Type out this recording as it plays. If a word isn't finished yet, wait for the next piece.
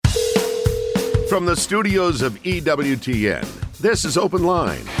From the studios of EWTN, this is Open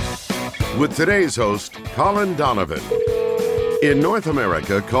Line with today's host, Colin Donovan. In North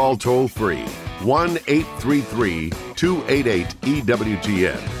America, call toll-free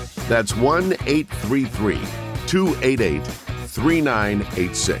 1-833-288-EWTN. That's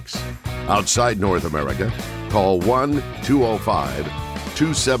 1-833-288-3986. Outside North America, call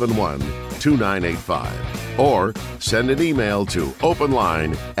 1-205-271-2985. Or send an email to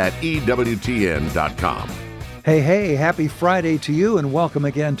openline@ewtn.com. Hey, happy Friday to you, and welcome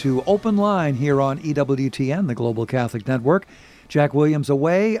again to Open Line here on EWTN, the Global Catholic Network. Jack Williams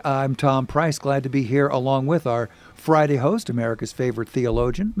away. I'm Tom Price, glad to be here along with our Friday host, America's favorite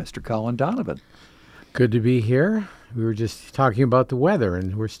theologian, Mr. Colin Donovan. Good to be here. We were just talking about the weather,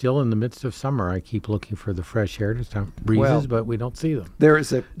 and we're still in the midst of summer. I keep looking for the fresh air to stop breezes, but we don't see them. There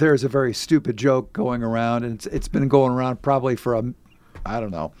is a very stupid joke going around, and it's been going around probably for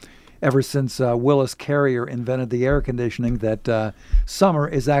ever since Willis Carrier invented the air conditioning, that summer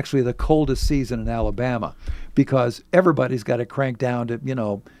is actually the coldest season in Alabama because everybody's got to crank down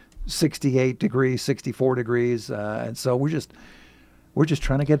to 68 degrees, 64 degrees, and so we're just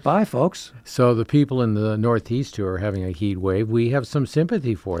trying to get by, folks. So the people in the Northeast who are having a heat wave, we have some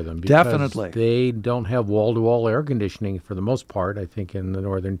sympathy for them. Because definitely. They don't have wall-to-wall air conditioning for the most part, I think, in the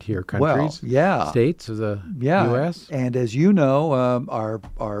northern tier countries, states of the U.S. And as you know,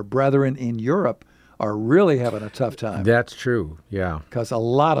 our brethren in Europe are really having a tough time. That's true, yeah. Because a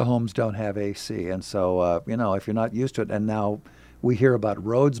lot of homes don't have AC. And so, if you're not used to it, and now we hear about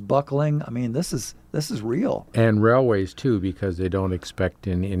roads buckling. I mean, this is real. And railways, too, because they don't expect,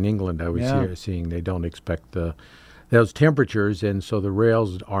 in England, I was seeing, they don't expect those temperatures, and so the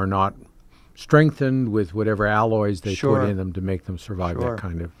rails are not strengthened with whatever alloys they put in them to make them survive that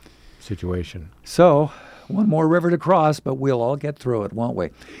kind of situation. So, one more river to cross, but we'll all get through it, won't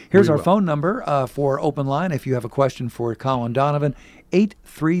we? Here's our phone number for Open Line. If you have a question for Colin Donovan,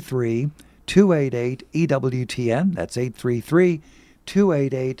 833-288-EWTN. That's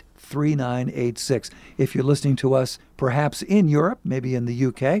 833-288-3986. If you're listening to us perhaps in Europe, maybe in the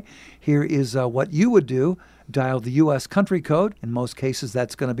UK, here is what you would do. Dial the U.S. country code. In most cases,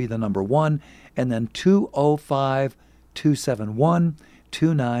 that's going to be the number 1, and then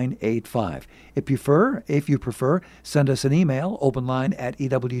 205-271-2985. If you prefer, send us an email,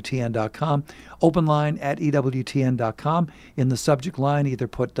 openline@ewtn.com, openline@ewtn.com. In the subject line, either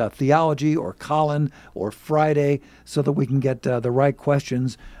put theology or Colin or Friday, so that we can get the right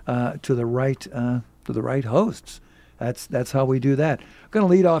questions to the right hosts. That's how we do that. I'm going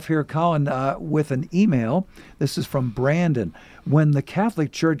to lead off here, Colin, with an email. This is from Brandon. When the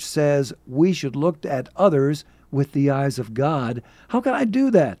Catholic Church says we should look at others with the eyes of God, how can I do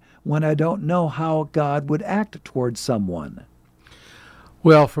that when I don't know how God would act towards someone?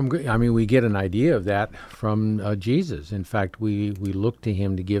 Well, we get an idea of that from Jesus. In fact, we look to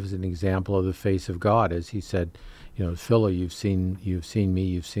him to give us an example of the face of God, as he said, Philo, you've seen me,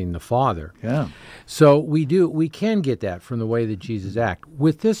 you've seen the Father. Yeah. So we can get that from the way that Jesus acts,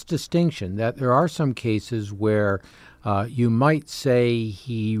 with this distinction that there are some cases where you might say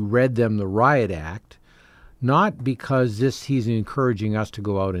he read them the riot act, not because he's encouraging us to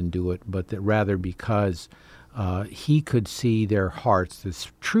go out and do it, but that rather because he could see their hearts, the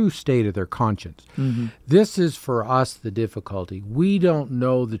true state of their conscience. Mm-hmm. This is for us the difficulty. We don't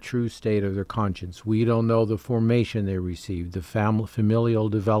know the true state of their conscience. We don't know the formation they received, the familial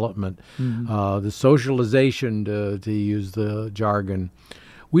development, the socialization, to use the jargon.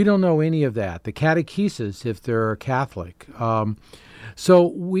 We don't know any of that. The catechesis, if they're Catholic. So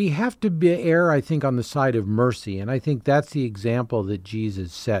we have to err, I think, on the side of mercy, and I think that's the example that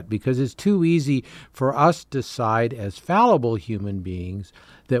Jesus set, because it's too easy for us to decide as fallible human beings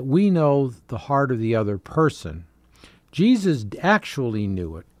that we know the heart of the other person. Jesus actually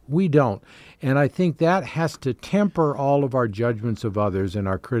knew it. We don't. And I think that has to temper all of our judgments of others and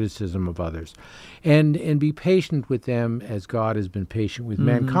our criticism of others. And be patient with them as God has been patient with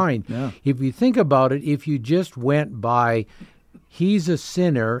mankind. Yeah. If you think about it, if you just went by, he's a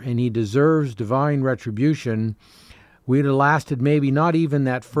sinner and he deserves divine retribution, we'd have lasted maybe not even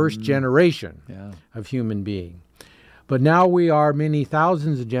that first generation of human being. But now we are many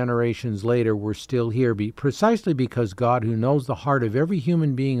thousands of generations later, we're still here precisely because God, who knows the heart of every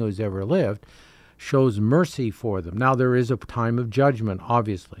human being who has ever lived, shows mercy for them. Now there is a time of judgment,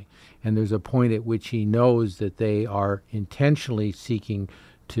 obviously, and there's a point at which he knows that they are intentionally seeking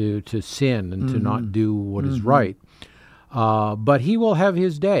to sin and to not do what is right. But he will have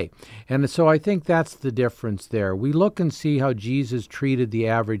his day. And so I think that's the difference there. We look and see how Jesus treated the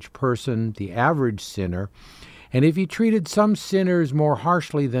average person, the average sinner. And if he treated some sinners more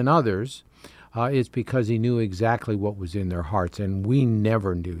harshly than others, it's because he knew exactly what was in their hearts, and we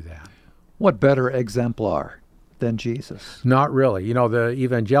never knew that. What better exemplar than Jesus? Not really. You know, the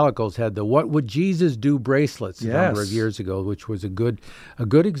evangelicals had the "What Would Jesus Do" bracelets a number of Yes. years ago, which was a good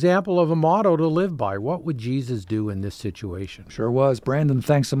example of a motto to live by. What would Jesus do in this situation? Sure was. Brandon,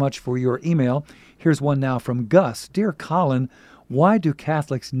 thanks so much for your email. Here's one now from Gus. Dear Colin, why do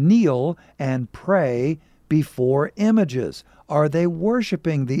Catholics kneel and pray before images? Are they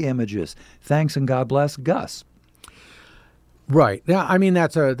worshiping the images? Thanks and God bless, Gus. Right. Yeah, I mean,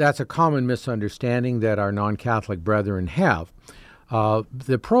 that's a common misunderstanding that our non-Catholic brethren have.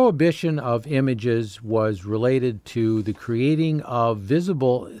 The prohibition of images was related to the creating of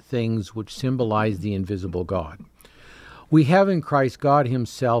visible things which symbolize the invisible God. We have in Christ, God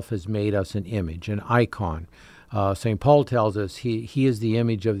himself has made us an image, an icon. St. Paul tells us he is the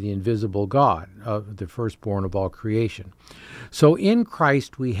image of the invisible God, the firstborn of all creation. So in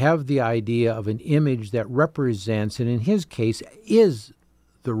Christ, we have the idea of an image that represents, and in his case, is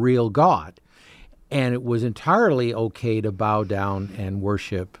the real God. And it was entirely okay to bow down and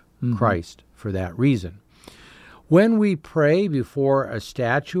worship Christ for that reason. When we pray before a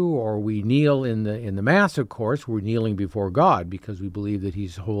statue or we kneel in the Mass, of course, we're kneeling before God because we believe that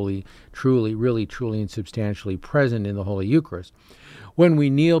he's wholly, truly, really, truly, and substantially present in the Holy Eucharist. When we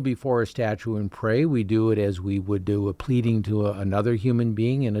kneel before a statue and pray, we do it as we would do a pleading to another human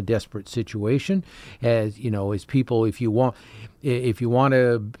being in a desperate situation. As you know, as people, if you want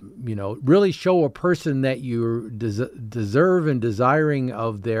to, really show a person that you're deserve and desiring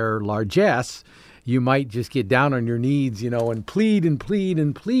of their largesse, you might just get down on your knees, and plead and plead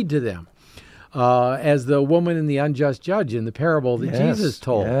and plead to them. As the woman and the unjust judge in the parable that Jesus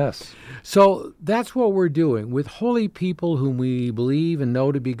told. Yes. So that's what we're doing. With holy people whom we believe and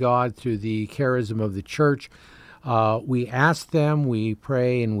know to be God through the charism of the Church, we ask them, we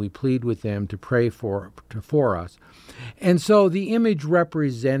pray, and we plead with them to pray for us. And so the image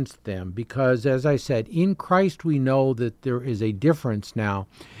represents them because, as I said, in Christ we know that there is a difference now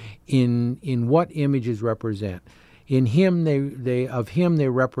in what images represent. In him, they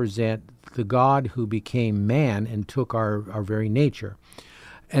represent the God who became man and took our very nature.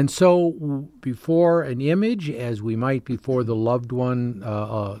 And so before an image, as we might before the loved one,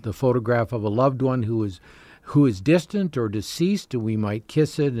 the photograph of a loved one who is distant or deceased, we might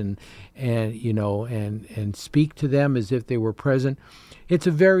kiss it and speak to them as if they were present. It's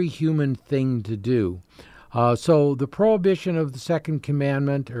a very human thing to do. So the prohibition of the second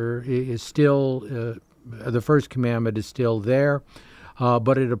commandment is still, the first commandment is still there.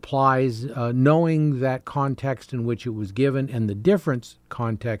 But it applies knowing that context in which it was given and the different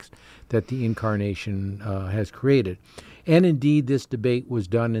context that the Incarnation has created. And indeed, this debate was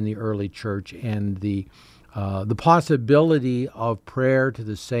done in the early church, and the possibility of prayer to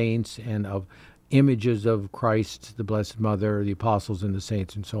the saints and of images of Christ, the Blessed Mother, the apostles and the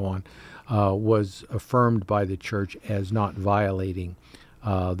saints and so on, was affirmed by the church as not violating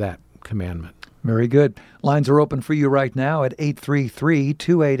that commandment. Very good. Lines are open for you right now at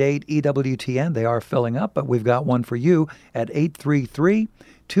 833-288-EWTN. They are filling up, but we've got one for you at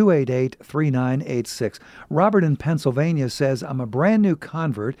 833-288-3986. Robert in Pennsylvania says, I'm a brand new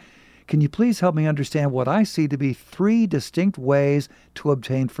convert. Can you please help me understand what I see to be 3 distinct ways to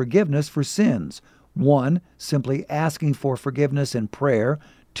obtain forgiveness for sins? 1, simply asking for forgiveness in prayer.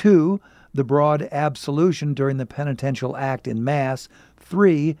 2, the broad absolution during the penitential act in Mass.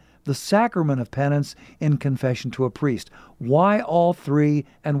 3, the sacrament of penance in confession to a priest. Why all 3,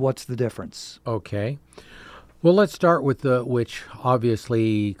 and what's the difference? Okay. Well, let's start with which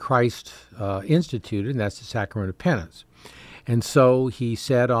obviously Christ instituted, and that's the sacrament of penance. And so he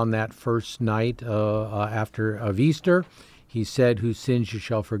said on that first night of Easter, he said, whose sins you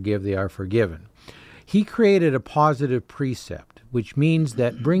shall forgive, they are forgiven. He created a positive precept, which means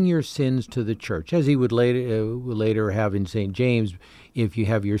that bring your sins to the church, as he would later have in St. James. If you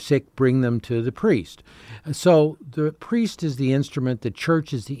have your sick, bring them to the priest. So the priest is the instrument, the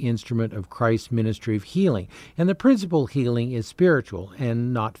church is the instrument of Christ's ministry of healing. And the principal healing is spiritual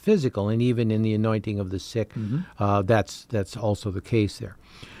and not physical. And even in the anointing of the sick, that's also the case there.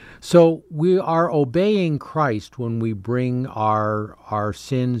 So we are obeying Christ when we bring our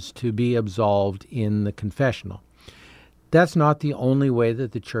sins to be absolved in the confessional. That's not the only way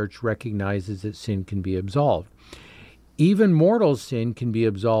that the church recognizes that sin can be absolved. Even mortal sin can be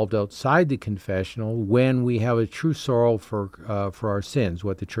absolved outside the confessional when we have a true sorrow for our sins,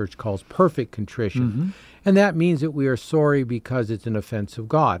 what the church calls perfect contrition. And that means that we are sorry because it's an offense of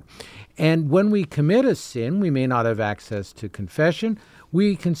God. And when we commit a sin, we may not have access to confession.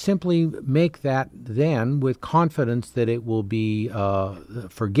 We can simply make that then with confidence that it will be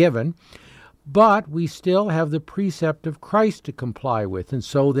forgiven. But we still have the precept of Christ to comply with, and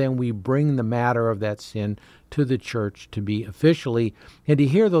so then we bring the matter of that sin to the church to be officially, and to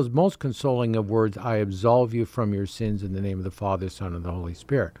hear those most consoling of words, I absolve you from your sins in the name of the Father, Son, and the Holy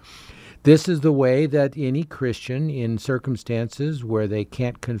Spirit. This is the way that any Christian, in circumstances where they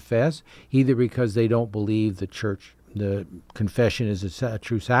can't confess, either because they don't believe the confession is a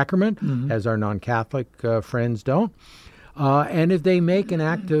true sacrament, as our non-Catholic friends don't, and if they make an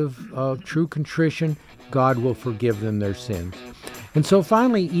act of true contrition, God will forgive them their sins. And so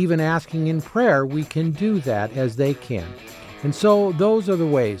finally, even asking in prayer, we can do that as they can. And so those are the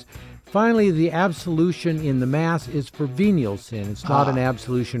ways. Finally, the absolution in the Mass is for venial sin. It's not an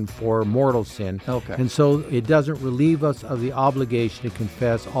absolution for mortal sin. Okay. And so it doesn't relieve us of the obligation to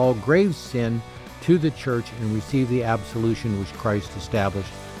confess all grave sin to the church and receive the absolution which Christ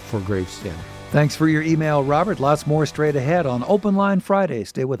established for grave sin. Thanks for your email, Robert. Lots more straight ahead on Open Line Friday.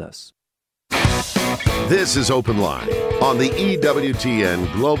 Stay with us. This is Open Line on the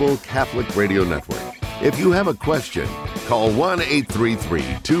EWTN Global Catholic Radio Network. If you have a question, call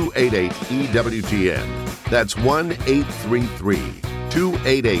 1-833-288-EWTN. That's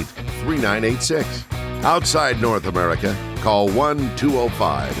 1-833-288-3986. Outside North America, call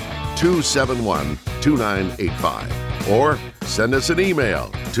 1-205-271-2985. Or send us an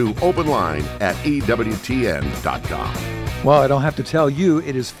email to openline@EWTN.com. Well, I don't have to tell you,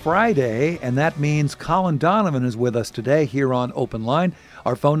 it is Friday, and that means Colin Donovan is with us today here on Open Line.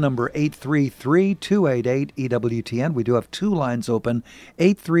 Our phone number, 833-288-EWTN. We do have two lines open,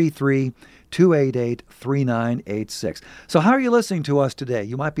 833-288-3986. So how are you listening to us today?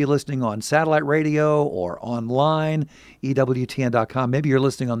 You might be listening on satellite radio or online, EWTN.com. Maybe you're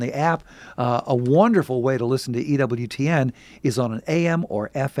listening on the app. A wonderful way to listen to EWTN is on an AM or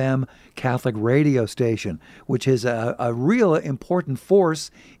FM Catholic radio station, which is a real important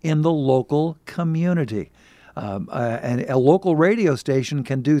force in the local community. And a local radio station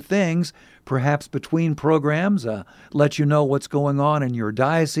can do things, perhaps between programs, let you know what's going on in your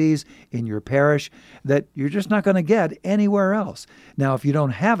diocese, in your parish, that you're just not going to get anywhere else. Now, if you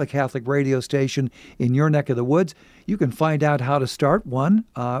don't have a Catholic radio station in your neck of the woods, you can find out how to start one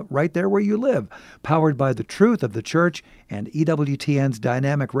right there where you live, powered by the truth of the Church and EWTN's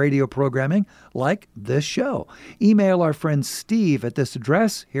dynamic radio programming like this show. Email our friend Steve at this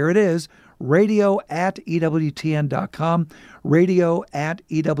address. Here it is, radio@EWTN.com,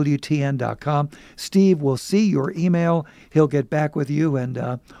 radio@EWTN.com. Steve will see your email. He'll get back with you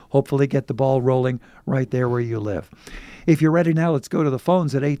and hopefully get the ball rolling right there where you live. If you're ready now, let's go to the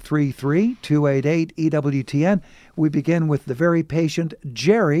phones at 833-288-EWTN. We begin with the very patient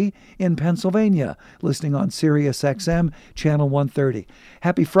Jerry in Pennsylvania, listening on Sirius XM, channel 130.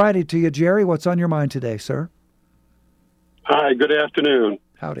 Happy Friday to you, Jerry. What's on your mind today, sir? Hi, good afternoon.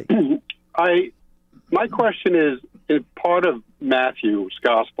 Howdy. My question is, in part of Matthew's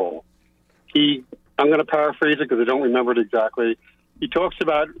gospel, I'm going to paraphrase it because I don't remember it exactly. He talks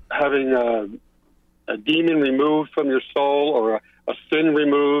about having a demon removed from your soul or a sin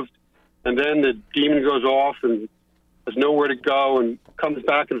removed, and then the demon goes off and has nowhere to go and comes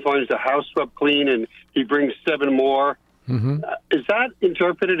back and finds the house swept clean, and he brings 7 more. Mm-hmm. Is that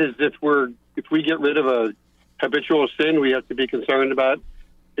interpreted as if we get rid of a habitual sin, we have to be concerned about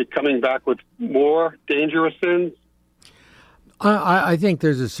it coming back with more dangerous sins? I think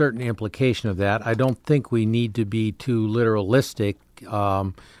there's a certain implication of that. I don't think we need to be too literalistic.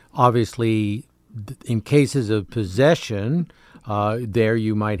 Obviously, in cases of possession, there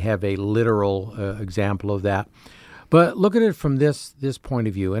you might have a literal example of that. But look at it from this point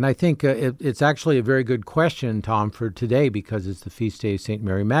of view. And I think it's actually a very good question, Tom, for today, because it's the feast day of St.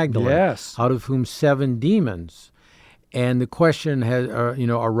 Mary Magdalene, Yes. out of whom 7 demons. And the question has,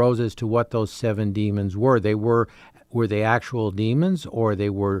 arose as to what those 7 demons were. Were they actual demons, or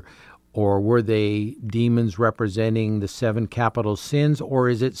were they demons representing the 7 capital sins, or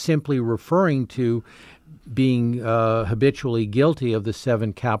is it simply referring to being habitually guilty of the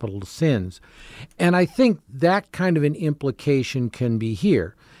 7 capital sins? And I think that kind of an implication can be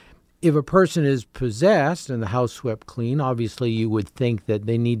here. If a person is possessed and the house swept clean, obviously you would think that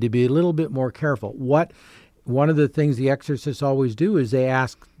they need to be a little bit more careful. One of the things the exorcists always do is they're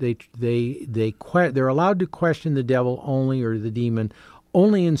allowed to question the devil only, or the demon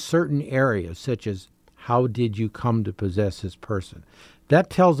only, in certain areas, such as how did you come to possess this person? That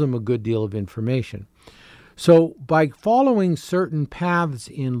tells them a good deal of information. So by following certain paths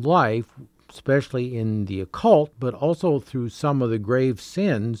in life, especially in the occult, but also through some of the grave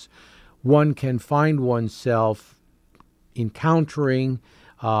sins, one can find oneself encountering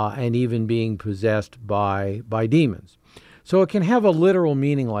and even being possessed by demons. So it can have a literal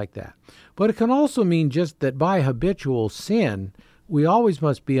meaning like that. But it can also mean just that by habitual sin, we always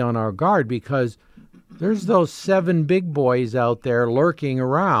must be on our guard, because there's those 7 big boys out there lurking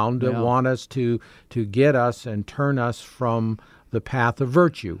around that want us to get us and turn us from the path of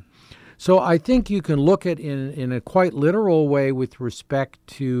virtue. So I think you can look at it in a quite literal way with respect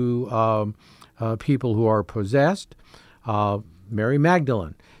to people who are possessed. Mary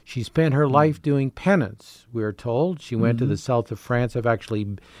Magdalene, she spent her life doing penance, we're told. She went to the south of France. I've actually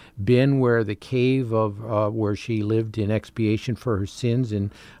been where the cave of where she lived in expiation for her sins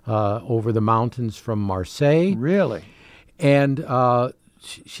over the mountains from Marseille. Really? And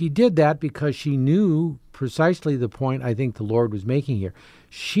she did that because she knew precisely the point I think the Lord was making here.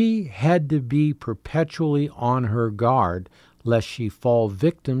 She had to be perpetually on her guard lest she fall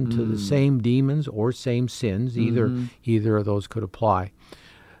victim to the same demons or same sins, either of those could apply,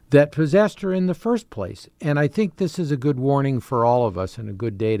 that possessed her in the first place. And I think this is a good warning for all of us and a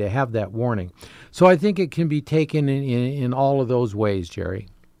good day to have that warning. So I think it can be taken in all of those ways, Jerry.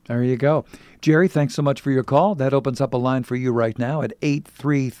 There you go. Jerry, thanks so much for your call. That opens up a line for you right now at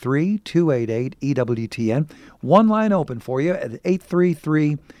 833-288-EWTN. One line open for you at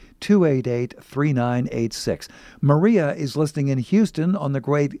 833-288-3986. Maria is listening in Houston on the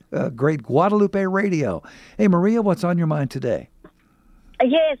great Guadalupe radio. Hey, Maria, what's on your mind today?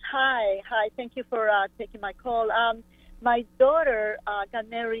 Yes, hi. Thank you for taking my call. My daughter got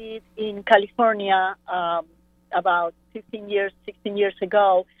married in California about 16 years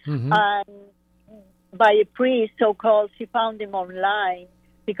ago, and by a priest, so-called. She found him online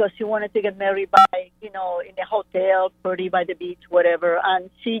because she wanted to get married by, in a hotel, pretty by the beach, whatever. And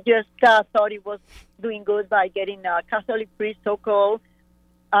she just thought he was doing good by getting a Catholic priest, so-called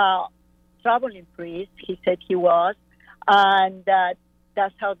traveling priest. He said he was, and that's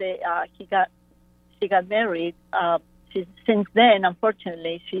how she got married. Since then,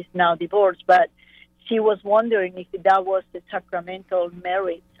 unfortunately, she's now divorced, but she was wondering if that was the sacramental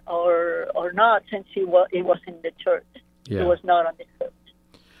marriage or not, since it was in the church. Yeah. It was not on the church.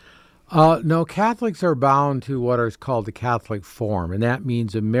 No, Catholics are bound to what is called the Catholic form, and that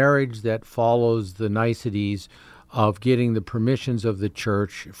means a marriage that follows the niceties of getting the permissions of the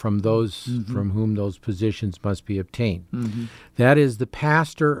church from those from whom those positions must be obtained. That is the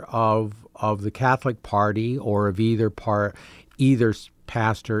pastor of the Catholic party, or of either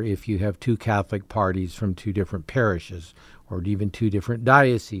pastor if you have 2 Catholic parties from 2 different parishes or even 2 different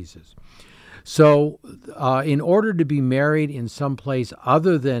dioceses. So in order to be married in some place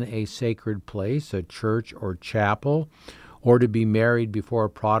other than a sacred place, a church or chapel, or to be married before a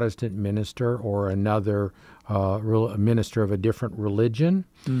Protestant minister or another a minister of a different religion,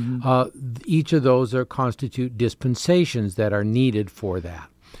 each of those constitute dispensations that are needed for that.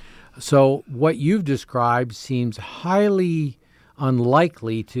 So what you've described seems highly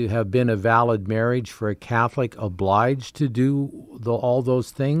unlikely to have been a valid marriage for a Catholic obliged to do all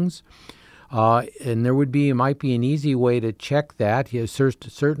those things. And there might be an easy way to check that.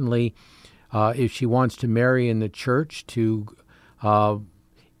 Certainly, if she wants to marry in the church,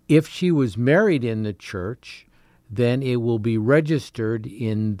 if she was married in the church, then it will be registered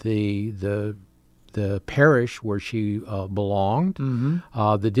in the parish where she belonged.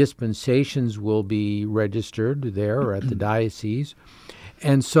 The dispensations will be registered there or at the diocese.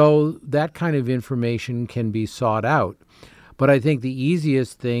 And so that kind of information can be sought out. But I think the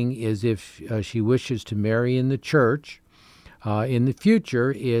easiest thing is if she wishes to marry in the church in the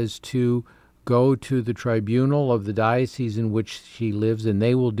future is to go to the tribunal of the diocese in which she lives, and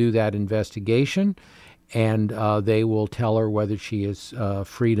they will do that investigation, and they will tell her whether she is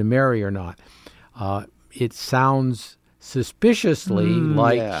free to marry or not. It sounds suspiciously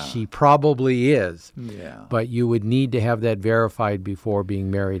like she probably is, but you would need to have that verified before being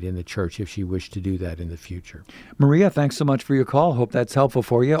married in the church if she wished to do that in the future. Maria, thanks so much for your call. Hope that's helpful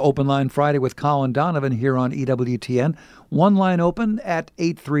for you. Open Line Friday with Colin Donovan here on EWTN. One line open at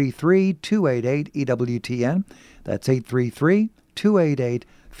 833-288-EWTN. That's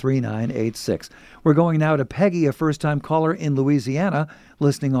 833-288-3986. We're going now to Peggy, a first-time caller in Louisiana,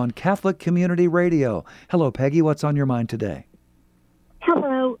 listening on Catholic Community Radio. Hello, Peggy. What's on your mind today?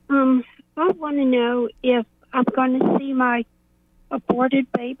 Hello. I want to know if I'm going to see my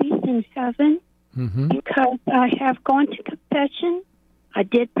aborted babies in heaven, because I have gone to confession. I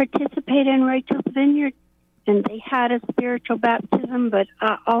did participate in Rachel's Vineyard, and they had a spiritual baptism, but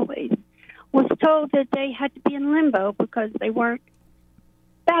I always was told that they had to be in limbo because they weren't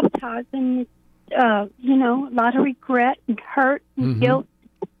baptized, and a lot of regret and hurt and guilt.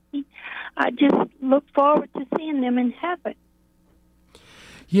 I just look forward to seeing them in heaven.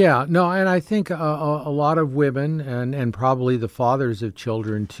 Yeah, no, and I think a lot of women and probably the fathers of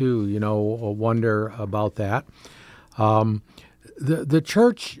children too, wonder about that. The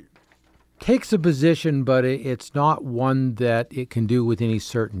church takes a position, but it's not one that it can do with any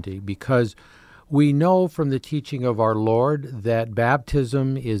certainty, because we know from the teaching of our Lord that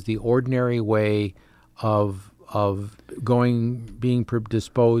baptism is the ordinary way of being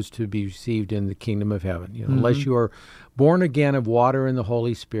disposed to be received in the kingdom of heaven. Unless you are born again of water and the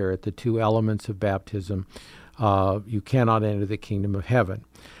Holy Spirit, the two elements of baptism, you cannot enter the kingdom of heaven.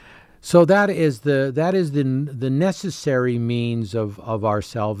 So that is the necessary means of our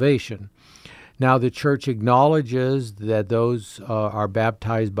salvation. Now, the church acknowledges that those are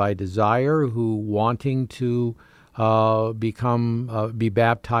baptized by desire who, wanting to be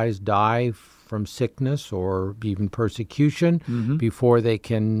baptized, die from sickness or even persecution before they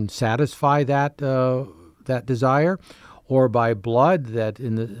can satisfy that desire, or by blood that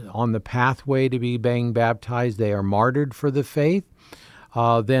on the pathway to being baptized they are martyred for the faith.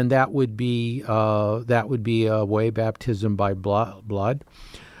 Then that would be a way, baptism by blood.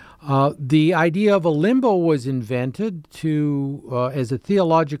 The idea of a limbo was invented as a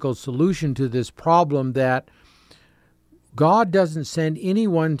theological solution to this problem that God doesn't send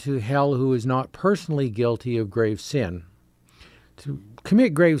anyone to hell who is not personally guilty of grave sin. To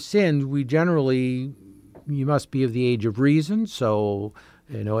commit grave sins, you must be of the age of reason, so,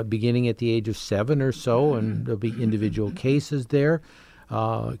 beginning at the age of 7 or so, and there'll be individual cases there.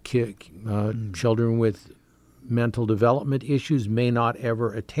 Children with mental development issues may not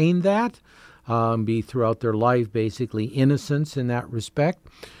ever attain that, be throughout their life basically innocents in that respect.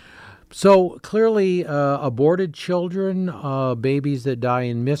 So clearly aborted children, babies that die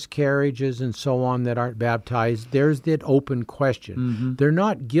in miscarriages and so on that aren't baptized, there's that open question. They're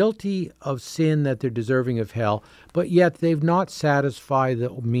not guilty of sin that they're deserving of hell, but yet they've not satisfied the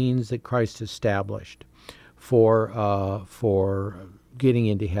means that Christ established for getting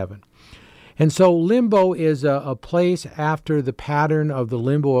into heaven. And so limbo is a place after the pattern of the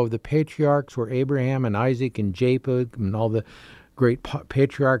limbo of the patriarchs, where Abraham and Isaac and Jacob and all the great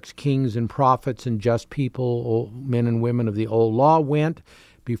patriarchs, kings and prophets and just people, men and women of the old law, went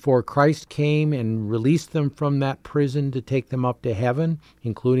before Christ came and released them from that prison to take them up to heaven,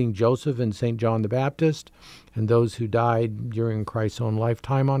 including Joseph and St. John the Baptist and those who died during Christ's own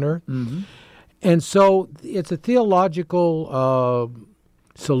lifetime on earth. And so it's a theological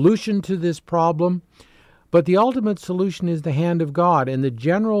solution to this problem, but the ultimate solution is the hand of God. And the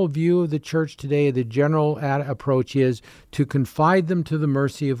general view of the church today, the general approach is to confide them to the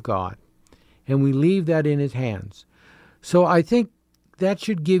mercy of God, and we leave that in His hands. So I think that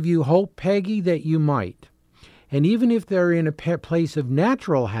should give you hope, Peggy, that you might. And even if they're in a place of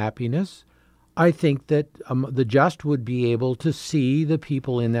natural happiness, I think that the just would be able to see the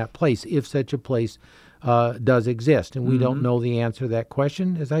people in that place, if such a place does exist. And we don't know the answer to that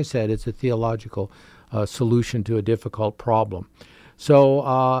question. As I said, it's a theological solution to a difficult problem. So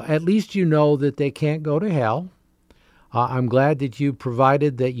at least you know that they can't go to hell. I'm glad that you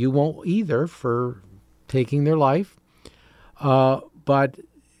provided that you won't either for taking their life. But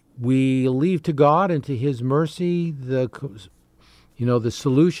we leave to God and to His mercy the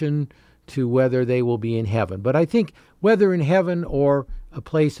solution to whether they will be in heaven. But I think whether in heaven or a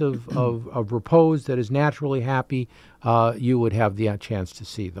place of repose that is naturally happy, you would have the chance to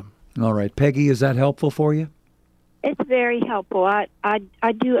see them. All right. Peggy, is that helpful for you? It's very helpful. I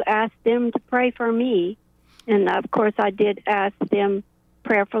do ask them to pray for me, and of course I did ask them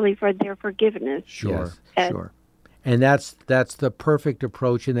prayerfully for their forgiveness. Sure. And that's the perfect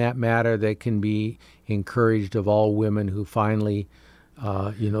approach in that matter that can be encouraged of all women who finally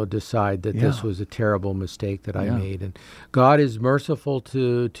decide that this was a terrible mistake that I made. And God is merciful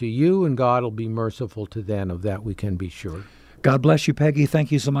to you, and God will be merciful to them. Of that we can be sure. God bless you, Peggy.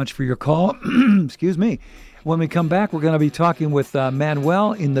 Thank you so much for your call. Excuse me. When we come back, we're going to be talking with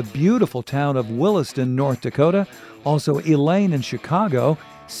Manuel in the beautiful town of Williston, North Dakota. Also, Elaine in Chicago.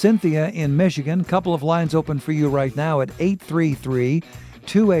 Cynthia in Michigan. Couple of lines open for you right now at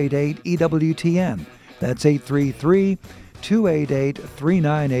 833-288-EWTN. That's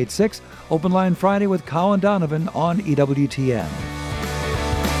 833-288-3986. Open Line Friday with Colin Donovan on EWTN.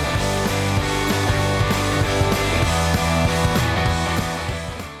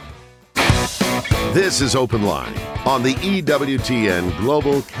 This is Open Line on the EWTN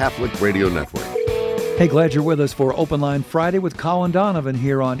Global Catholic Radio Network. Hey, glad you're with us for Open Line Friday with Colin Donovan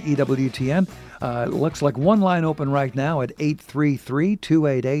here on EWTN. Looks like one line open right now at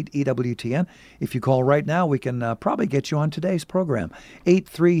 833-288-EWTN. If you call right now, we can probably get you on today's program.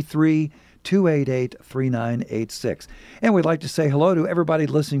 833 288-3986. And we'd like to say hello to everybody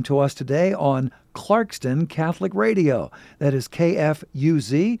listening to us today on Clarkston Catholic Radio. That is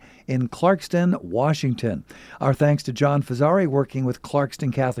KFUZ in Clarkston, Washington. Our thanks to John Fazzari working with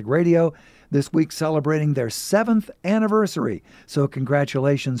Clarkston Catholic Radio this week, celebrating their 7th anniversary. So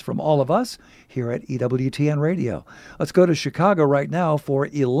congratulations from all of us here at EWTN Radio. Let's go to Chicago right now for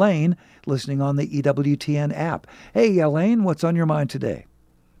Elaine, listening on the EWTN app. Hey, Elaine, what's on your mind today?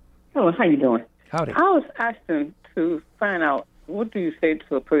 Hello, how you doing? Howdy. I was asking to find out, what do you say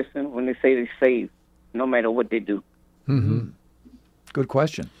to a person when they say they're saved, no matter what they do? Mm-hmm. Good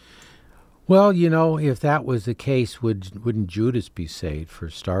question. Well, if that was the case, wouldn't Judas be saved, for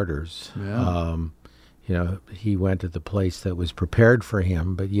starters? Yeah. He went to the place that was prepared for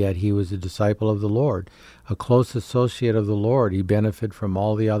him, but yet he was a disciple of the Lord, a close associate of the Lord. He benefited from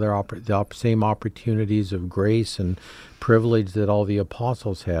all the other same opportunities of grace and privilege that all the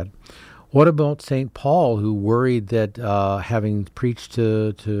apostles had. What about St. Paul, who worried that having preached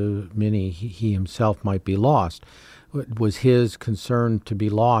to many, he himself might be lost? Was his concern to be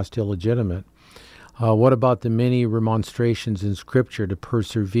lost illegitimate? What about the many remonstrations in Scripture to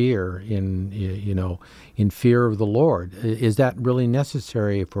persevere in fear of the Lord? Is that really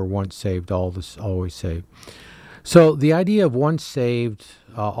necessary if we're once saved, always saved? So the idea of once saved,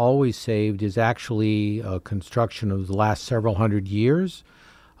 always saved is actually a construction of the last several hundred years.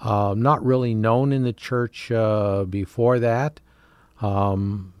 Not really known in the church before that.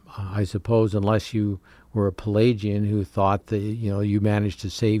 I suppose unless you were a Pelagian who thought that you managed to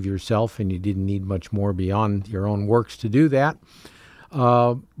save yourself and you didn't need much more beyond your own works to do that.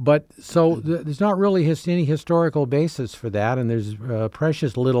 But there's not really any historical basis for that, and there's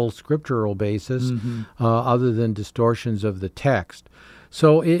precious little scriptural basis other than distortions of the text.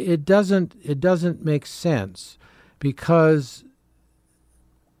 So it doesn't make sense, because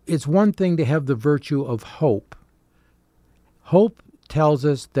it's one thing to have the virtue of hope. Hope tells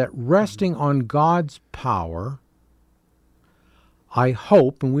us that resting on God's power, I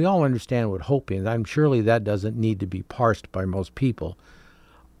hope, and we all understand what hope is. Surely that doesn't need to be parsed by most people.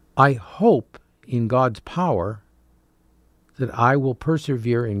 I hope in God's power that I will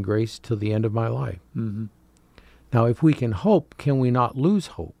persevere in grace till the end of my life. Mm-hmm. Now, if we can hope, can we not lose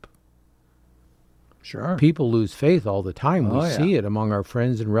hope? Sure. People lose faith all the time. We yeah. see it among our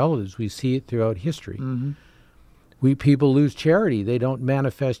friends and relatives. We see it throughout history. Mm-hmm. People lose charity. They don't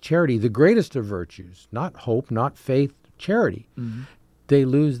manifest charity. The greatest of virtues, not hope, not faith, charity. Mm-hmm. They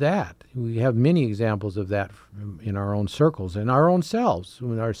lose that. We have many examples of that in our own circles, in our own selves,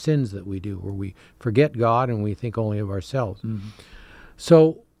 in our sins that we do, where we forget God and we think only of ourselves. Mm-hmm.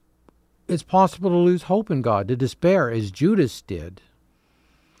 So it's possible to lose hope in God, to despair, as Judas did.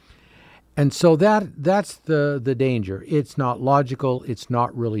 And so that's the danger. It's not logical. It's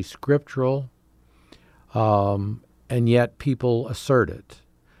not really scriptural. And yet people assert it.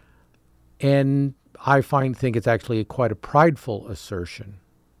 And I think it's actually quite a prideful assertion,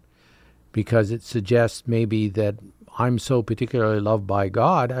 because it suggests maybe that I'm so particularly loved by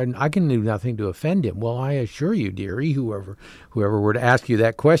God, and I can do nothing to offend him. Well, I assure you, dearie, whoever were to ask you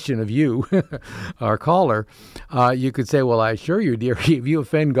that question of you, our caller, you could say, well, I assure you, dearie, if you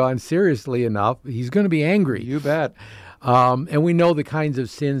offend God seriously enough, he's going to be angry. You bet. And we know the kinds of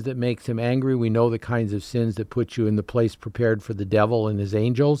sins that makes him angry. We know the kinds of sins that put you in the place prepared for the devil and his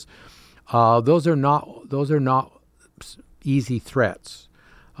angels. Those are not easy threats.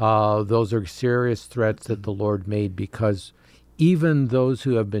 Those are serious threats that the Lord made, because even those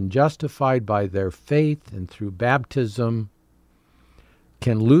who have been justified by their faith and through baptism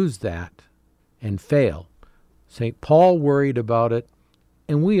can lose that and fail. St. Paul worried about it,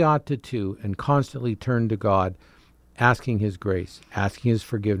 and we ought to too, and constantly turn to God, asking his grace, asking his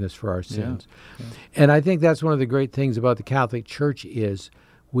forgiveness for our sins. Yeah. And I think that's one of the great things about the Catholic Church is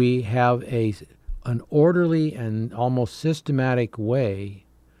we have an orderly and almost systematic way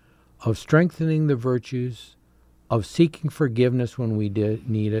of strengthening the virtues, of seeking forgiveness when we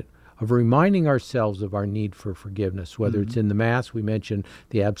need it, of reminding ourselves of our need for forgiveness, whether it's in the Mass. We mentioned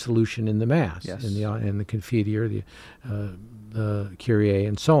the absolution in the Mass, yes. in the Confiteor, the Kyrie,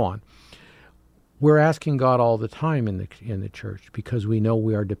 and so on. We're asking God all the time in the Church, because we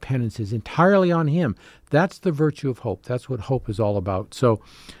know our dependence is entirely on him. That's the virtue of hope. That's what hope is all about. So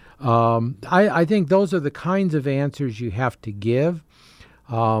I think those are the kinds of answers you have to give.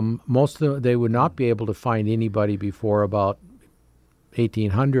 Most of them, they would not be able to find anybody before about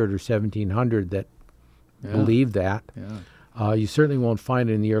 1800 or 1700 that believed that. Yeah. You certainly won't find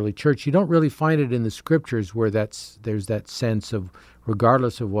it in the early church. You don't really find it in the scriptures, where there's that sense of,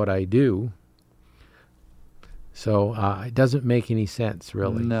 regardless of what I do, So it doesn't make any sense,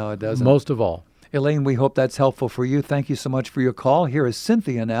 really. No, it doesn't. Most of all. Elaine, we hope that's helpful for you. Thank you so much for your call. Here is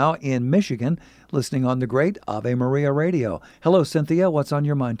Cynthia now in Michigan, listening on the great Ave Maria Radio. Hello, Cynthia. What's on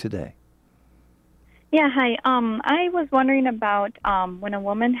your mind today? Yeah, hi. I was wondering about when a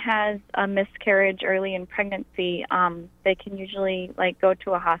woman has a miscarriage early in pregnancy, they can usually go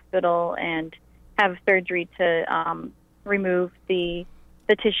to a hospital and have surgery to remove the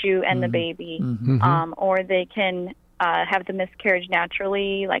tissue and the baby, or they can have the miscarriage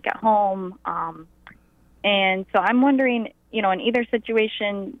naturally, like at home. And so I'm wondering, in either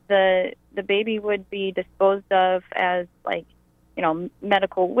situation, the baby would be disposed of as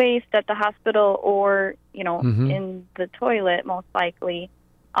medical waste at the hospital or, in the toilet, most likely.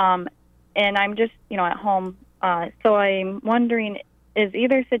 And I'm just, at home. So I'm wondering, is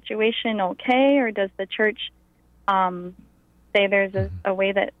either situation okay, or does the church say there's a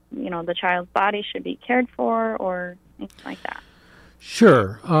way that, the child's body should be cared for or anything like that?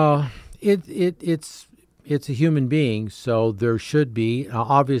 Sure. It's a human being, so there should be.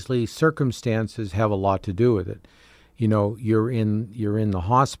 Obviously, circumstances have a lot to do with it. You're in the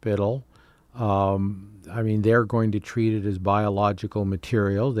hospital. They're going to treat it as biological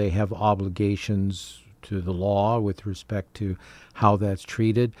material. They have obligations to the law with respect to how that's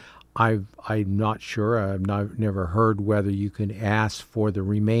treated. I'm not sure. I've never heard whether you can ask for the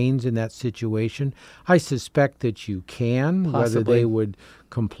remains in that situation. I suspect that you can. Possibly. Whether they would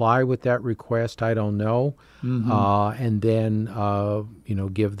comply with that request, I don't know. And then,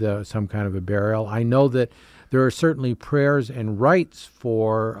 give some kind of a burial. I know that there are certainly prayers and rites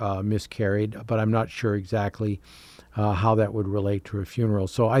for miscarried, but I'm not sure exactly how that would relate to a funeral.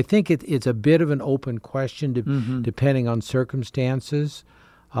 So I think it's a bit of an open question depending on circumstances.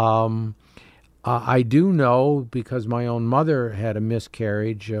 I do know, because my own mother had a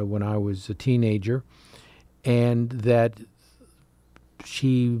miscarriage when I was a teenager, and that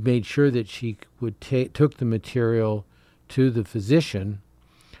she made sure that she took the material to the physician,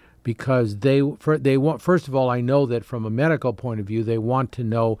 because they want, first of all, I know that from a medical point of view, they want to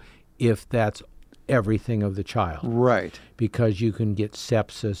know if that's everything of the child. Right. Because you can get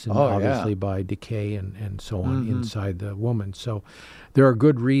sepsis and obviously by decay and so on inside the woman. So there are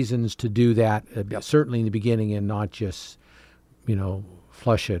good reasons to do that, certainly in the beginning, and not just,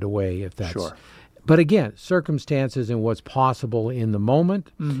 flush it away if that's... Sure. But again, circumstances and what's possible in the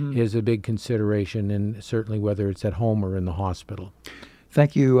moment is a big consideration, and certainly whether it's at home or in the hospital.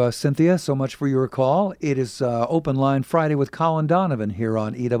 Thank you, Cynthia, so much for your call. It is Open Line Friday with Colin Donovan here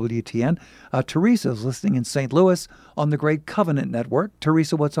on EWTN. Teresa's listening in St. Louis on the Great Covenant Network.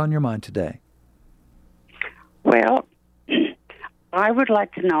 Teresa, what's on your mind today? Well, I would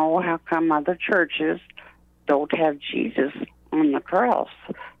like to know how come other churches don't have Jesus on the cross.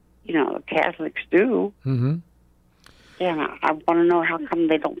 The Catholics do. Yeah, I want to know how come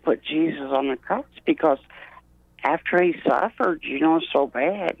they don't put Jesus on the cross, because after he suffered, so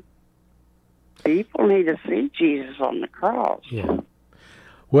bad, people need to see Jesus on the cross. Yeah.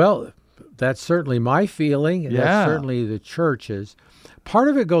 Well, that's certainly my feeling. And that's certainly the church's. Part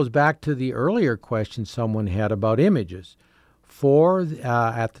of it goes back to the earlier question someone had about images.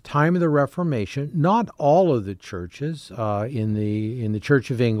 At the time of the Reformation, not all of the churches in the Church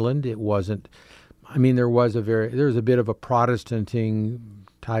of England, it wasn't. There was a bit of a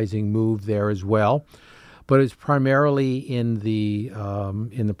Protestantizing move there as well, but it's primarily in the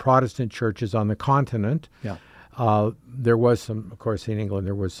Protestant churches on the continent. Yeah. There was some, of course, in England,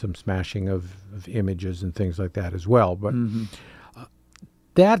 there was some smashing of images and things like that as well. But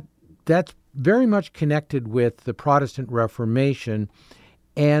that's very much connected with the Protestant Reformation,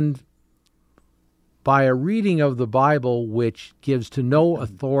 and by a reading of the Bible which gives to no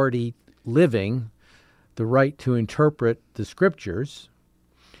authority living the right to interpret the Scriptures.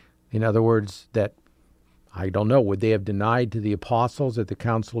 In other words, that, I don't know, would they have denied to the apostles at the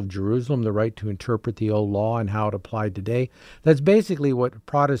Council of Jerusalem the right to interpret the old law and how it applied today? That's basically what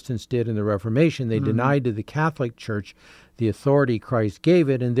Protestants did in the Reformation. They denied to the Catholic Church the authority Christ gave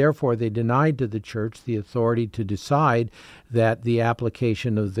it, and therefore they denied to the church the authority to decide that the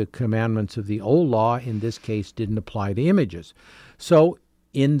application of the commandments of the old law, in this case, didn't apply to images. So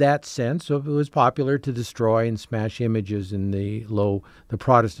in that sense, it was popular to destroy and smash images in the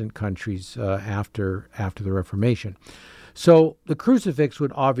Protestant countries after the Reformation. So the crucifix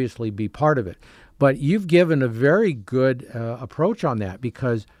would obviously be part of it. But you've given a very good approach on that,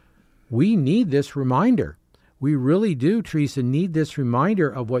 because we need this reminder. We really do, Teresa, need this reminder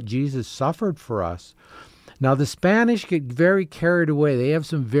of what Jesus suffered for us. Now, the Spanish get very carried away. They have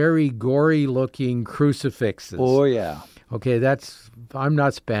some very gory-looking crucifixes. Oh, yeah. Okay, I'm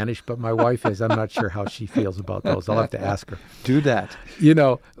not Spanish, but my wife is. I'm not sure how she feels about those. I'll have to ask her. Do that.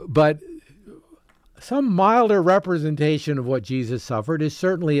 But some milder representation of what Jesus suffered is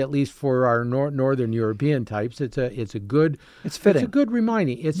certainly, at least for our Northern European types, it's fitting. It's a good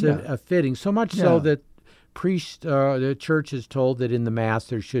reminding. It's a fitting. So much so that the church is told that in the Mass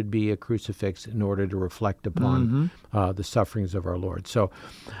there should be a crucifix in order to reflect upon the sufferings of our Lord. So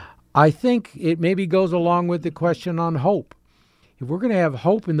I think it maybe goes along with the question on hope. If we're going to have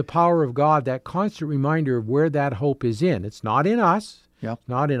hope in the power of God, that constant reminder of where that hope is in. It's not in us. Yep.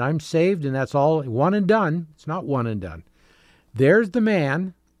 Not in I'm saved and that's all one and done. It's not one and done. There's the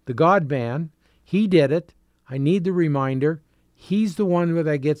man, the God-man. He did it. I need the reminder. He's the one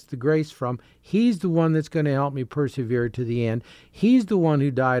that gets the grace from. He's the one that's going to help me persevere to the end. He's the one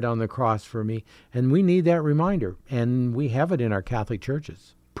who died on the cross for me. And we need that reminder. And we have it in our Catholic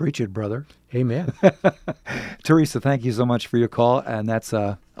churches. Preach it, brother. Amen. Teresa, thank you so much for your call, and that's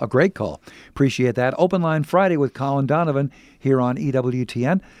a great call. Appreciate that. Open Line Friday with Colin Donovan here on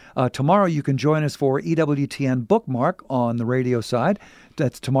EWTN. Tomorrow you can join us for EWTN Bookmark on the radio side.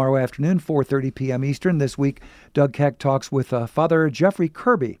 That's tomorrow afternoon, 4:30 p.m. Eastern. This week, Doug Keck talks with Father Jeffrey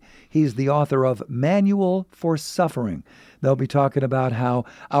Kirby. He's the author of Manual for Suffering. They'll be talking about how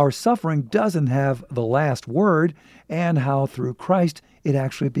our suffering doesn't have the last word and how through Christ it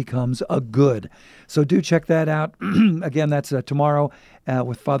actually becomes a good. So do check that out. Again, that's tomorrow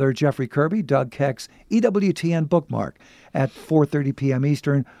with Father Jeffrey Kirby, Doug Keck's EWTN Bookmark at 4:30 p.m.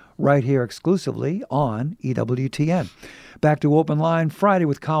 Eastern, right here exclusively on EWTN. Back to Open Line Friday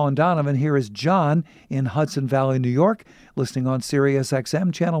with Colin Donovan. Here is John in Hudson Valley, New York, listening on Sirius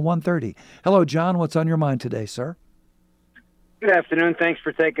XM, Channel 130. Hello, John. What's on your mind today, sir? Good afternoon. Thanks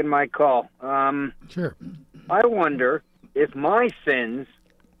for taking my call. Sure. I wonder if my sins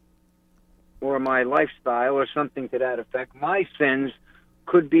or my lifestyle or something to that effect, my sins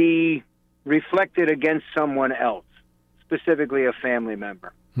could be reflected against someone else, specifically a family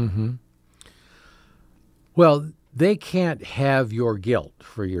member. Mm-hmm. Well, they can't have your guilt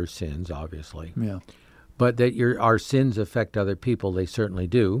for your sins, obviously. Yeah. But that our sins affect other people, they certainly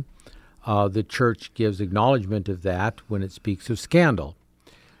do. The church gives acknowledgement of that when it speaks of scandal.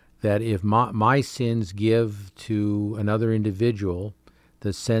 That if my sins give to another individual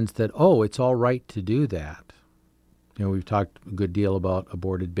the sense that, it's all right to do that. We've talked a good deal about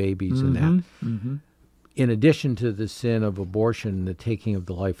aborted babies and that. Mm-hmm. In addition to the sin of abortion, the taking of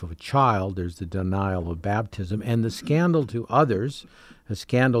the life of a child, there's the denial of baptism and the scandal to others, a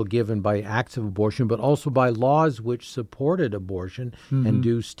scandal given by acts of abortion, but also by laws which supported abortion and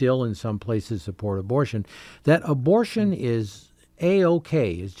do still in some places support abortion, that abortion is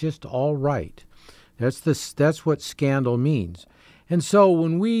A-OK, is just all right. That's what scandal means. And so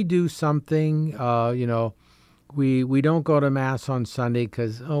when we do something, we don't go to Mass on Sunday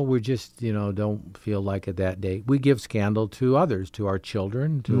because, we just, don't feel like it that day. We give scandal to others, to our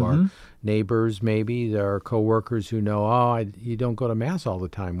children, to our neighbors maybe, our coworkers who know, you don't go to Mass all the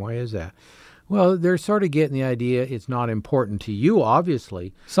time. Why is that? Well, they're sort of getting the idea it's not important to you,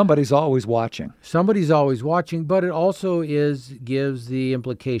 obviously. Somebody's always watching. Somebody's always watching, but it also gives the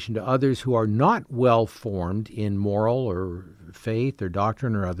implication to others who are not well-formed in moral or faith or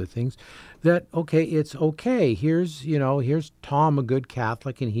doctrine or other things that, it's okay. Here's Tom, a good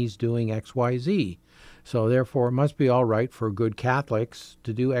Catholic, and he's doing X, Y, Z. So therefore, it must be all right for good Catholics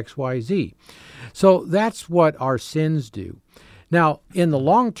to do X, Y, Z. So that's what our sins do. Now, in the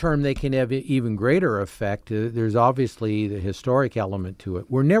long term, they can have even greater effect. There's obviously the historic element to it.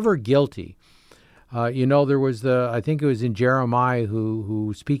 We're never guilty. There was I think it was in Jeremiah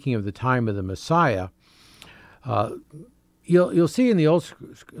who speaking of the time of the Messiah, you'll see in the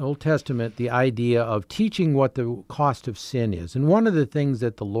Old Testament the idea of teaching what the cost of sin is. And one of the things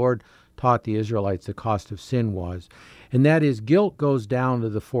that the Lord taught the Israelites the cost of sin was, and that is guilt goes down to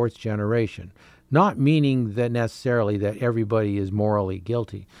the fourth generation. Not meaning that necessarily that everybody is morally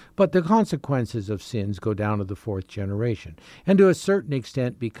guilty, but the consequences of sins go down to the fourth generation. And to a certain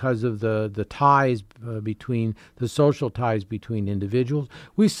extent, because of the ties between, the social ties between individuals,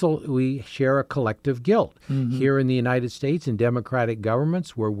 we share a collective guilt. Here in the United States, in democratic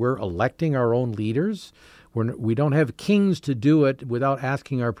governments where we're electing our own leaders, we don't have kings to do it without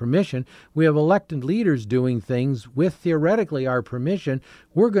asking our permission. We have elected leaders doing things with, theoretically, our permission.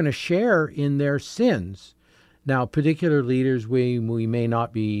 We're going to share in their sins. Now, particular leaders, we may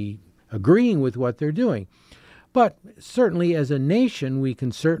not be agreeing with what they're doing. But certainly as a nation, we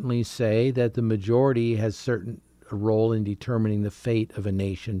can certainly say that the majority has a role in determining the fate of a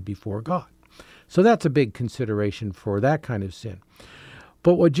nation before God. So that's a big consideration for that kind of sin.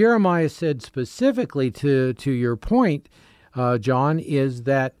 But what Jeremiah said specifically to your point, John, is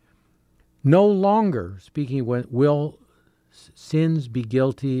that no longer, speaking when will sins be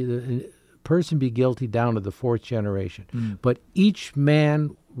guilty, the person be guilty down to the fourth generation, but each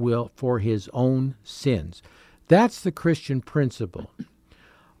man will for his own sins. That's the Christian principle.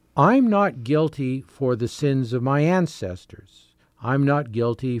 I'm not guilty for the sins of my ancestors. I'm not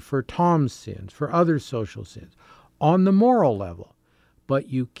guilty for Tom's sins, for other social sins, on the moral level. But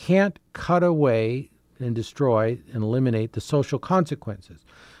you can't cut away and destroy and eliminate the social consequences.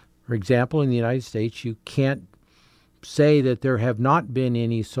 For example, in the United States, you can't say that there have not been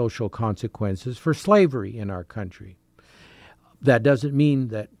any social consequences for slavery in our country. That doesn't mean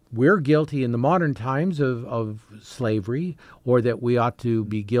that we're guilty in the modern times of slavery, or that we ought to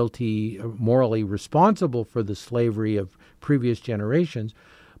be guilty, morally responsible for the slavery of previous generations,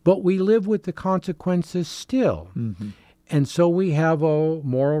 but we live with the consequences still. Mm-hmm. And so we have a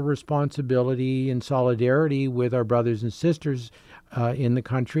moral responsibility and solidarity with our brothers and sisters in the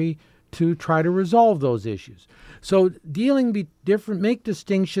country to try to resolve those issues. So make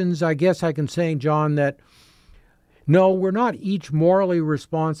distinctions. I guess I can say, John, that no, we're not each morally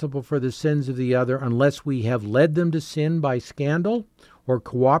responsible for the sins of the other unless we have led them to sin by scandal or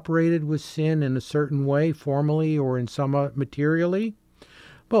cooperated with sin in a certain way, formally or in some materially.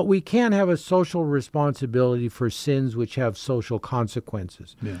 But we can have a social responsibility for sins which have social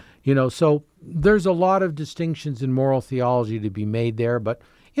consequences. Yeah. So there's a lot of distinctions in moral theology to be made there, but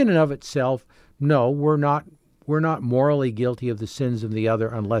in and of itself, no, we're not morally guilty of the sins of the other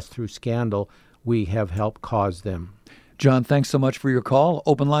unless through scandal we have helped cause them. John, thanks so much for your call.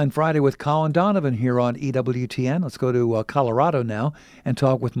 Open Line Friday with Colin Donovan here on EWTN. Let's go to Colorado now and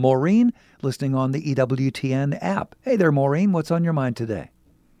talk with Maureen, listening on the EWTN app. Hey there, Maureen. What's on your mind today?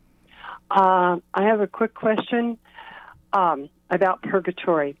 I have a quick question about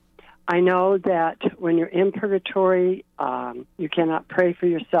purgatory. I know that when you're in purgatory, you cannot pray for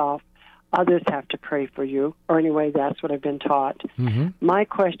yourself. Others have to pray for you, or anyway, that's what I've been taught. Mm-hmm. My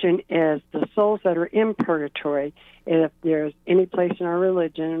question is, the souls that are in purgatory, if there's any place in our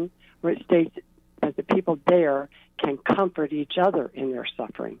religion where it states that the people there can comfort each other in their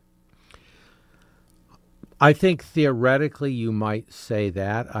suffering. I think theoretically you might say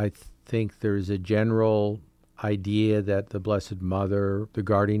that. I think there's a general idea that the Blessed Mother, the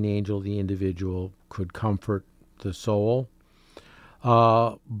guardian angel, the individual, could comfort the soul.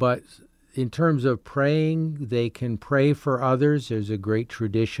 But in terms of praying, they can pray for others. There's a great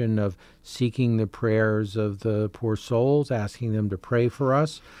tradition of seeking the prayers of the poor souls, asking them to pray for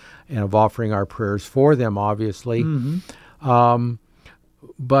us, and of offering our prayers for them, obviously. Mm-hmm.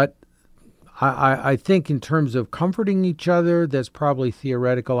 But I think in terms of comforting each other, that's probably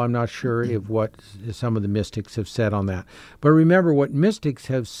theoretical. I'm not sure if what some of the mystics have said on that. But remember, what mystics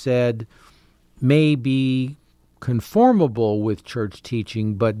have said may be conformable with church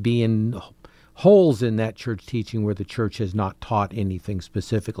teaching, but be in holes in that church teaching where the church has not taught anything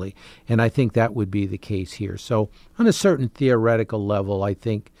specifically. And I think that would be the case here. So on a certain theoretical level, I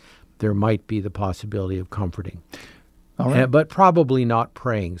think there might be the possibility of comforting. All right. But probably not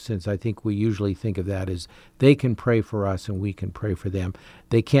praying, since I think we usually think of that as they can pray for us and we can pray for them.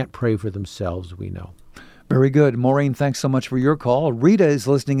 They can't pray for themselves, we know. Very good. Maureen, thanks so much for your call. Rita is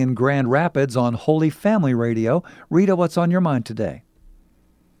listening in Grand Rapids on Holy Family Radio. Rita, what's on your mind today?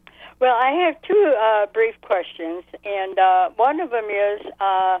 Well, I have two brief questions, and one of them is,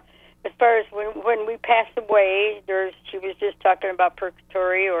 as far as when we pass away, she was just talking about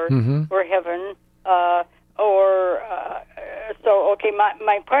purgatory or heaven,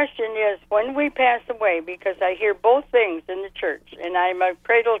 my question is, when we pass away, because I hear both things in the church, and I'm a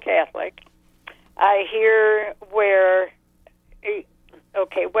cradle Catholic, I hear when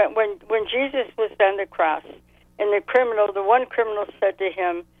Jesus was on the cross, and the one criminal said to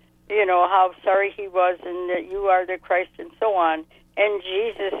him, how sorry he was and that you are the Christ and so on. And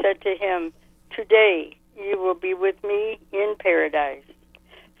Jesus said to him, today you will be with me in paradise.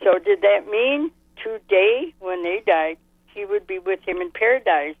 So did that mean today, when they died, he would be with him in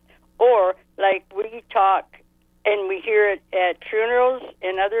paradise? Or like we talk and we hear it at funerals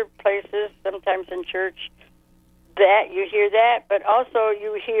and other places, sometimes in church, that you hear that, but also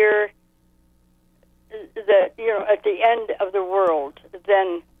you hear that, at the end of the world,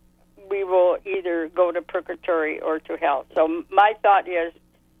 then we will either go to purgatory or to hell. So my thought is,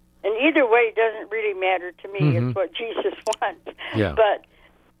 and either way, it doesn't really matter to me. Mm-hmm. It's what Jesus wants. Yeah. But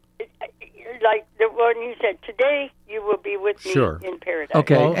like the one you said, today you will be with me in paradise.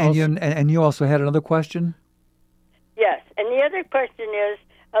 Okay, and you also had another question? Yes, and the other question is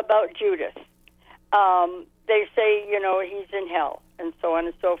about Judas. They say, he's in hell. and so on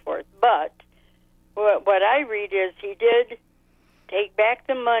and so forth. But what I read is he did take back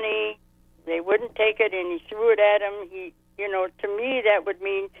the money. They wouldn't take it, and he threw it at him. To me, that would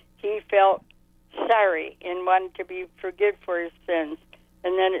mean he felt sorry and wanted to be forgiven for his sins.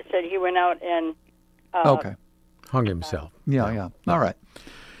 And then it said he went out and hung himself. Yeah. All right.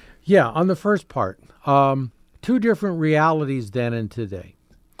 Yeah, on the first part, two different realities then and today.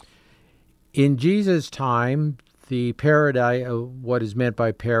 In Jesus' time, the paradise, what is meant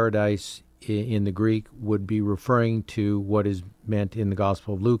by paradise in the Greek, would be referring to what is meant in the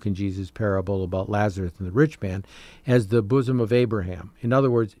Gospel of Luke in Jesus' parable about Lazarus and the rich man as the bosom of Abraham. In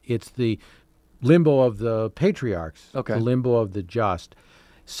other words, it's the limbo of the patriarchs, the limbo of the just,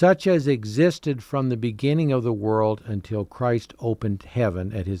 such as existed from the beginning of the world until Christ opened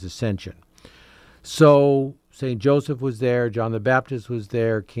heaven at his ascension. So St. Joseph was there, John the Baptist was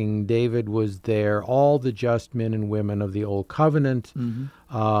there, King David was there, all the just men and women of the Old Covenant,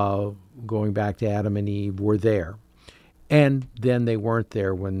 going back to Adam and Eve, were there. And then they weren't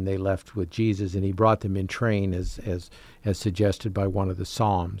there when they left with Jesus, and he brought them in train as suggested by one of the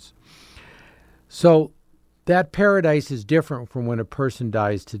Psalms. So that paradise is different from when a person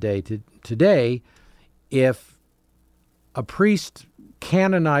dies today. Today, if a priest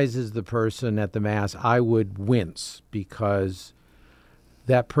canonizes the person at the Mass, I would wince because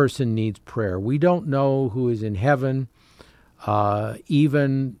that person needs prayer. We don't know who is in heaven.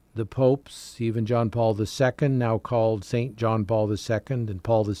 Even the popes, even John Paul II, now called St. John Paul II, and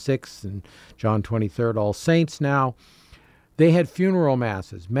Paul VI, and John 23rd, all saints now, they had funeral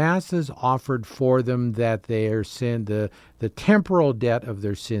masses offered for them that their sin, the temporal debt of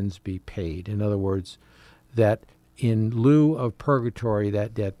their sins be paid. In other words, that in lieu of purgatory,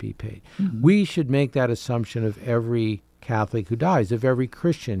 that debt be paid. Mm-hmm. We should make that assumption of every Catholic who dies, of every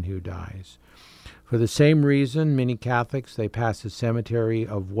Christian who dies. For the same reason, many Catholics, they pass a cemetery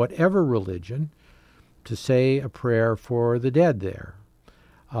of whatever religion to say a prayer for the dead there.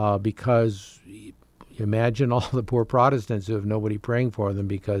 Because imagine all the poor Protestants who have nobody praying for them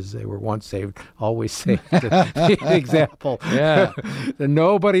because they were once saved, always saved. The example. Yeah.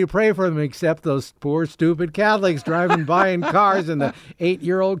 Nobody pray for them except those poor, stupid Catholics driving by in cars and the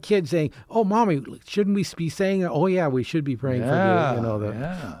 8-year-old kid saying, "Oh, Mommy, shouldn't we be saying, oh, yeah, we should be praying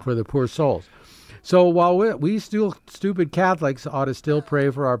for the poor souls." So while we still, stupid Catholics, ought to still pray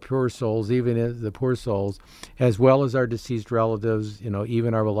for our poor souls, even the poor souls, as well as our deceased relatives,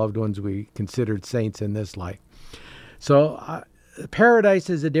 even our beloved ones we considered saints in this life. So paradise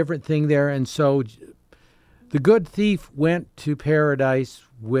is a different thing there. And so the good thief went to paradise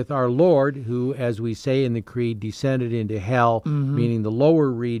with our Lord, who, as we say in the Creed, descended into hell, meaning the lower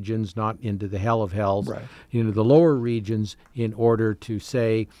regions, not into the hell of hells, into the lower regions in order to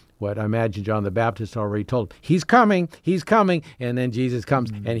say what I imagine John the Baptist already told him. He's coming, and then Jesus comes,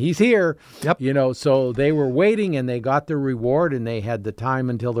 and he's here. Yep. So they were waiting, and they got their reward, and they had the time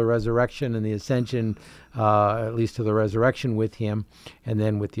until the resurrection and the ascension, at least to the resurrection with him, and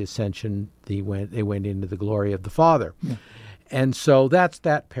then with the ascension, they went into the glory of the Father. Yeah. And so that's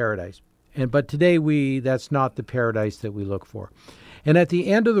that paradise. But today that's not the paradise that we look for. And at the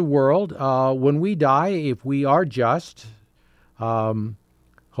end of the world, when we die, if we are just,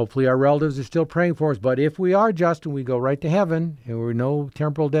 hopefully our relatives are still praying for us, but if we are just and we go right to heaven and we're no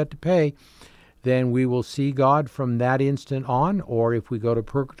temporal debt to pay, then we will see God from that instant on. Or if we go to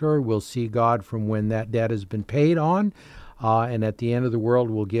purgatory, we'll see God from when that debt has been paid on. And at the end of the world,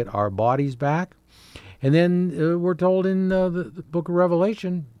 we'll get our bodies back. And then we're told in the book of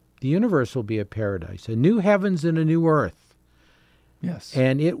Revelation, the universe will be a paradise, a new heavens and a new earth. Yes.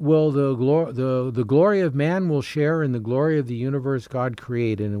 And it will the glory of man will share in the glory of the universe God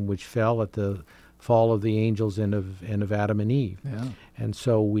created, and which fell at the fall of the angels and of Adam and Eve. Yeah. And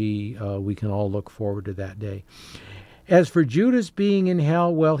so we can all look forward to that day. As for Judas being in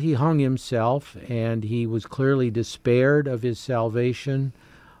hell, well, he hung himself, and he was clearly despaired of his salvation.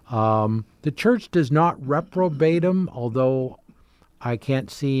 The church does not reprobate him, although I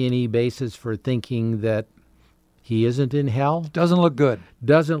can't see any basis for thinking that he isn't in hell. Doesn't look good.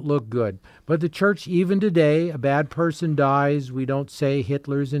 Doesn't look good. But the church, even today, a bad person dies. We don't say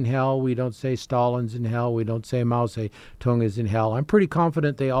Hitler's in hell. We don't say Stalin's in hell. We don't say Mao Zedong is in hell. I'm pretty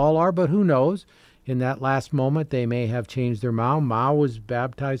confident they all are, but who knows? In that last moment, they may have changed their Mao. Mao was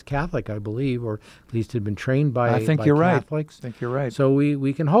baptized Catholic, I believe, or at least had been trained by Catholics. I think you're right. So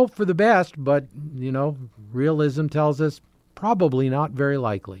we can hope for the best, but, realism tells us probably not very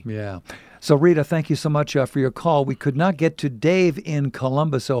likely. Yeah. So, Rita, thank you so much for your call. We could not get to Dave in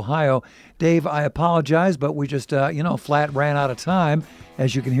Columbus, Ohio. Dave, I apologize, but we just, flat ran out of time.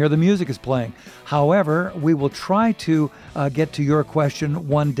 As you can hear, the music is playing. However, we will try to get to your question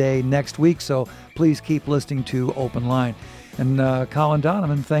one day next week, so please keep listening to Open Line. And Colin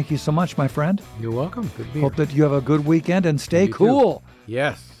Donovan, thank you so much, my friend. You're welcome. Good to be Hope here. that you have a good weekend and stay You cool. too.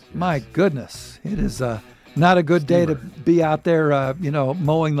 Yes. My goodness, it is not a good day to be out there,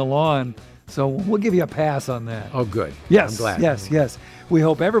 mowing the lawn. So we'll give you a pass on that. Oh, good. Yes, I'm glad. yes. We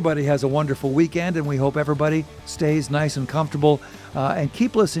hope everybody has a wonderful weekend, and we hope everybody stays nice and comfortable. And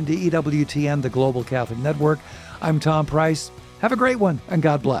keep listening to EWTN, the Global Catholic Network. I'm Tom Price. Have a great one, and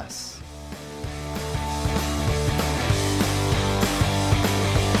God bless.